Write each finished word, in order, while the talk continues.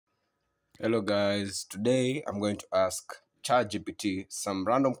Hello guys, today I'm going to ask ChatGPT some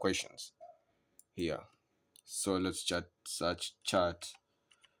random questions here. So let's search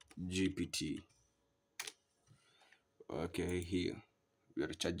ChatGPT. Okay, here we are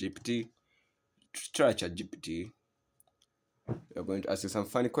ChatGPT. To try ChatGPT, we're going to ask you some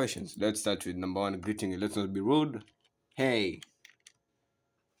funny questions. Let's start with number one, greeting. Let's not be rude. Hey,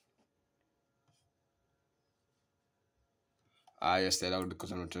 I just said out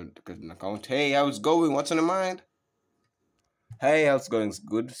because I'm not to get an account. Hey, how's it going? What's on your mind? Hey, how's it going? It's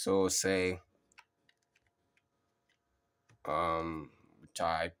good. So say um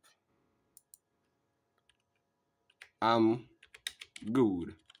type I'm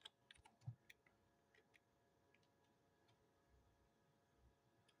good.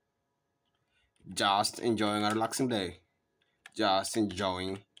 Just enjoying a relaxing day. Just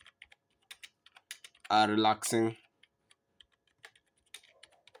enjoying a relaxing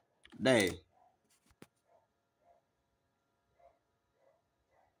day.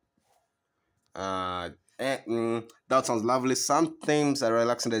 Uh, that sounds lovely. Sometimes a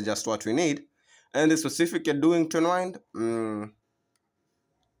relaxing day is just what we need. And the specific you're doing to unwind,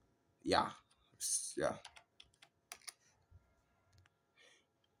 yeah, yeah,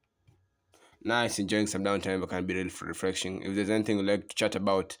 nice. Enjoying some downtime, but can be really refreshing. If there's anything you'd like to chat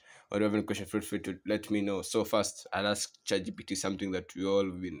about or you have any question, feel free to let me know. So first, I'll ask ChatGPT something that we all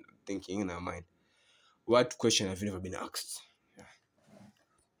been thinking in our mind. What question have you never been asked?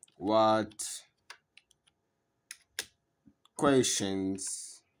 What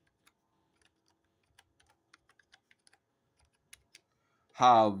questions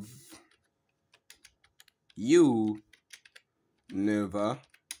have you never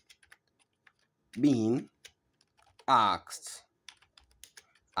been asked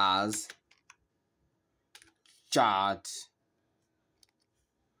as chat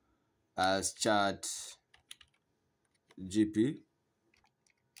chat gp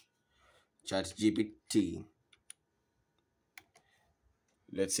chat gpt?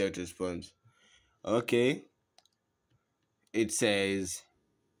 Let's see how it responds. Okay, it says,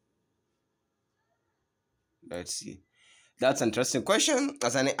 let's see. That's an interesting question.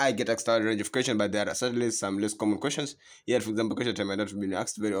 As an I get asked a range of questions, but there are certainly some less common questions. Yet, for example, questions I might not have been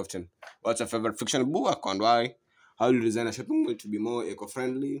asked very often. What's your favorite fictional book and why? How do you design a shopping mall to be more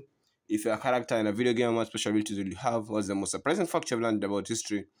eco-friendly? If you're a character in a video game, what special abilities will you have? What's the most surprising fact you've learned about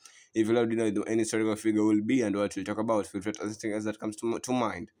history? If you love to know who any historical figure will be and what we'll talk about, feel free to ask anything else that comes to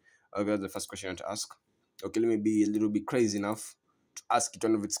mind. Okay, that's the first question I want to ask. Okay, let me be a little bit crazy enough to ask it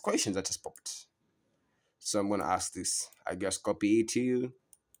one of its questions that just popped. So I'm gonna ask this. I just copy it here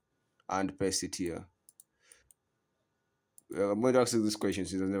and paste it here. I'm going to ask this question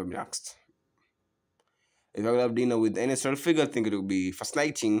since it's never been asked. If I would have dinner with any historical figure, I think it would be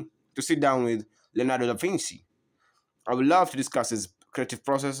fascinating to sit down with Leonardo da Vinci. I would love to discuss his creative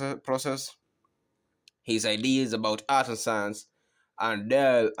process, his ideas about art and science, and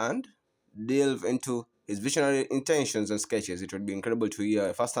delve into his visionary intentions and sketches. It would be incredible to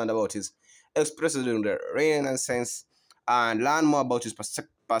hear firsthand about his experiences during the Renaissance and learn more about his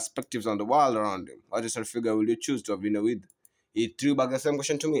perspectives on the world around him. What sort of figure will you choose to have dinner with? He threw back the same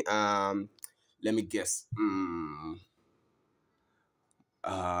question to me. Let me guess.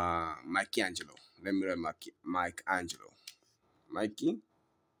 Michelangelo. Let me write Mike Angelo. Mikey?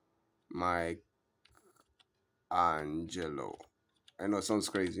 Mike Angelo. I know it sounds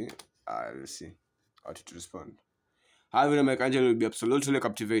crazy. Let's see how to respond. However, Michelangelo will be absolutely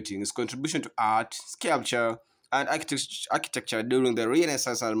captivating. His contribution to art, sculpture, and architecture during the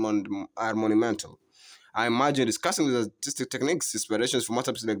Renaissance are monumental. I imagine discussing his artistic techniques, inspirations from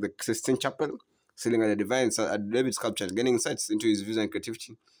masterpieces like the Sistine Chapel, sealing at the divine at David sculpture, and getting insights into his views and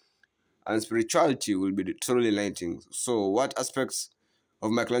creativity and spirituality will be truly enlightening. So, what aspects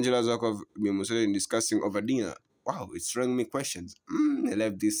of Michelangelo's work have been most in discussing over dinner? Wow, it's throwing me questions. I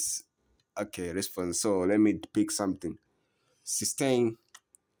love this. Okay, response. So let me pick something. Sustain,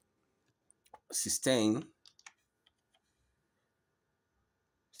 sustain,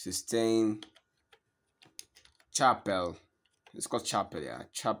 sustain. Chapel. It's called chapel. Yeah,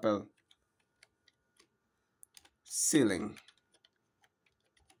 chapel. Ceiling.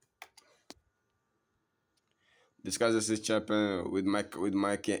 Discusses this chapel with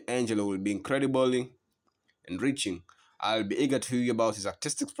Michelangelo will be incredibly enriching. I'll be eager to hear about his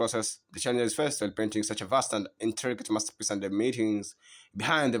artistic process, the challenges faced while painting such a vast and intricate masterpiece, and the meetings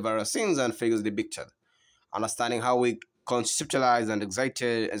behind the various scenes and figures depicted. Understanding how we conceptualized and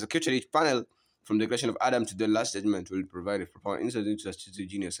executed each panel from the creation of Adam to the last judgment will provide a profound insight into artistic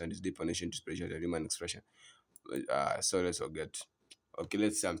genius and his deep connection to spiritual and human expression. So let's all get. Okay,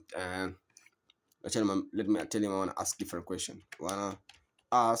 let's Let me tell him I wanna ask different question. Wanna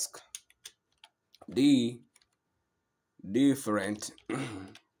ask the different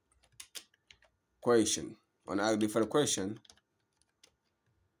question. Wanna ask different question.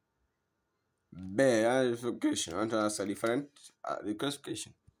 Different question. I want to ask a different request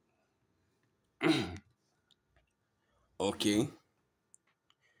question. Okay.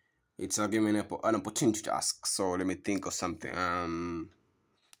 It's not giving me an opportunity to ask. So let me think of something.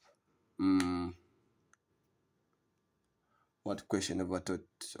 Mm, what question have I thought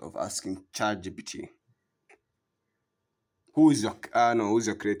of asking ChatGPT? Who's your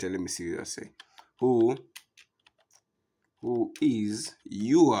creator? Let me see what I say. Who who is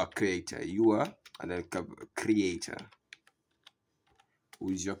your creator? Your and then creator.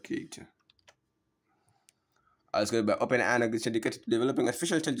 Who is your creator? I was going by OpenAI is dedicated to developing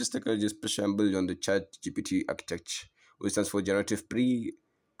artificial intelligence technology special and built on the ChatGPT architecture, which stands for Generative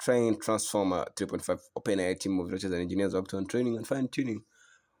Pre-trained Transformer 3.5. OpenAI team of writers and engineers worked on training and fine-tuning.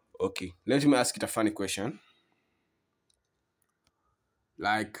 Okay, let me ask it a funny question.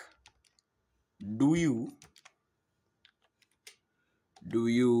 Like, do you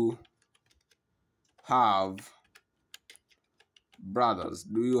have brothers?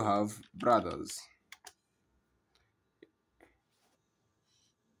 Do you have brothers?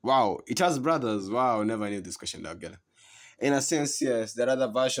 Wow, it has brothers. Wow, never knew this question again. In a sense, yes, there are other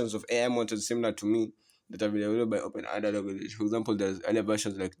versions of AI models similar to me that have been developed by OpenAI. For example, there's earlier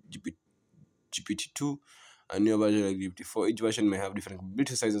versions like GPT-2 and newer version like GPT-4. Each version may have different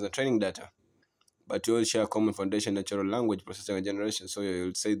capability sizes and training data, but they all share a common foundation, natural language processing and generation. So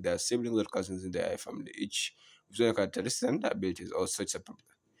you'll say they are siblings or cousins in the AI family, each with their characteristics and abilities or such a problem.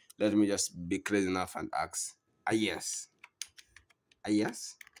 Let me just be crazy enough and ask. Yes.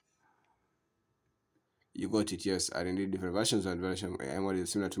 Yes. You got it, yes. Are indeed different versions and version AI model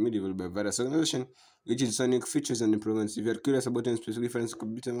is similar to me, developed by various organizations, which is unique features and improvements. If you're curious about any specific difference,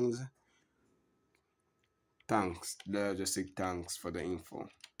 could be among the thanks. Let's just say thanks for the info.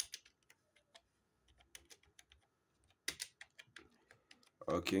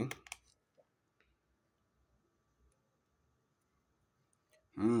 Okay.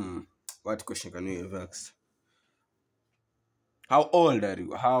 What question can we have asked? How old are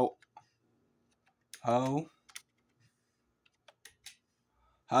you? How how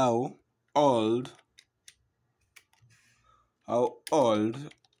old how old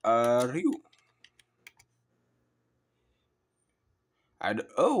are you?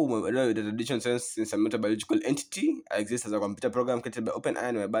 The addition sense since I'm not a biological entity, I exist as a computer program created by OpenAI,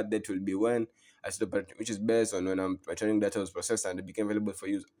 and my birth date will be when I started operating, which is based on when my training data was processed and it became available for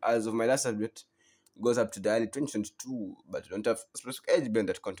use. As of my last update, goes up to the early 2022, but I don't have a specific age beyond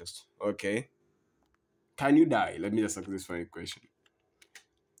that context. Okay. Can you die? Let me just ask this funny question.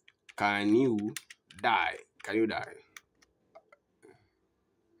 Can you die? Can you die?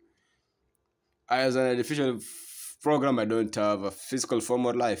 As an artificial program, I don't have a physical form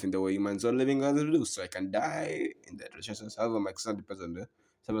or life in the way humans are living as we do, so I can die in that relationship. However, my concern depends on the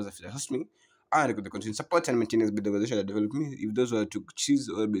servers that host me and the continued support and maintenance by the organization that developed me. If those were to cease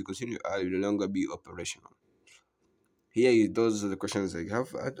or be continued, I will no longer be operational. Those are the questions I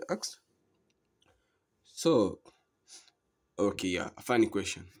have asked. So, okay, yeah, a funny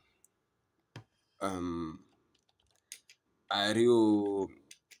question. Um, are you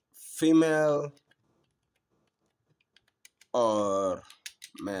female or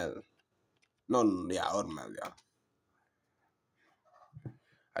male? No, yeah, or male, yeah.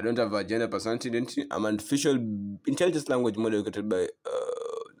 I don't have a gender personality identity. I'm an artificial intelligence language model created by.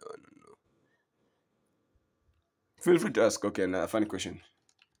 No. Feel free to ask. Okay, now a funny question.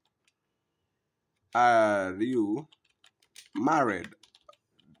 Are you married?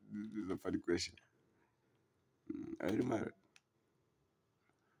 This is a funny question. Are you married?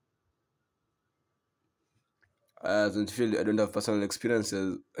 As an artificial, I don't have personal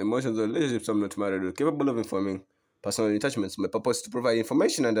experiences, emotions, or relationships. I'm not married or capable of informing personal attachments. My purpose is to provide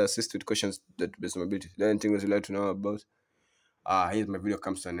information and assist with questions that based on my ability. There anything that you'd like to know about? Here's my video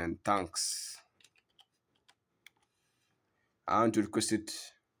comes to an end. Thanks. I want to request it.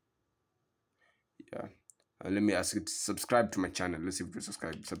 Yeah. Let me ask it to subscribe to my channel. Let's see if you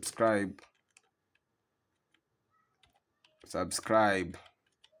subscribe. Subscribe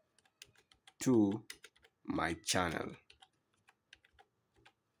to my channel.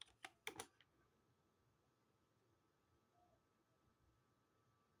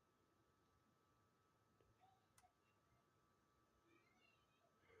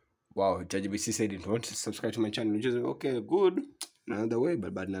 Wow, ChatGPT said it wants to subscribe to my channel, which is okay, good. Another way,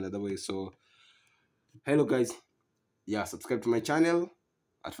 but bad in another way. So, hello guys. Yeah, subscribe to my channel.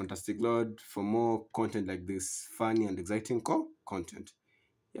 at Fantastic Lord for more content like this, funny and exciting content.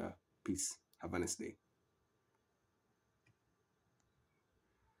 Yeah, peace. Have a nice day.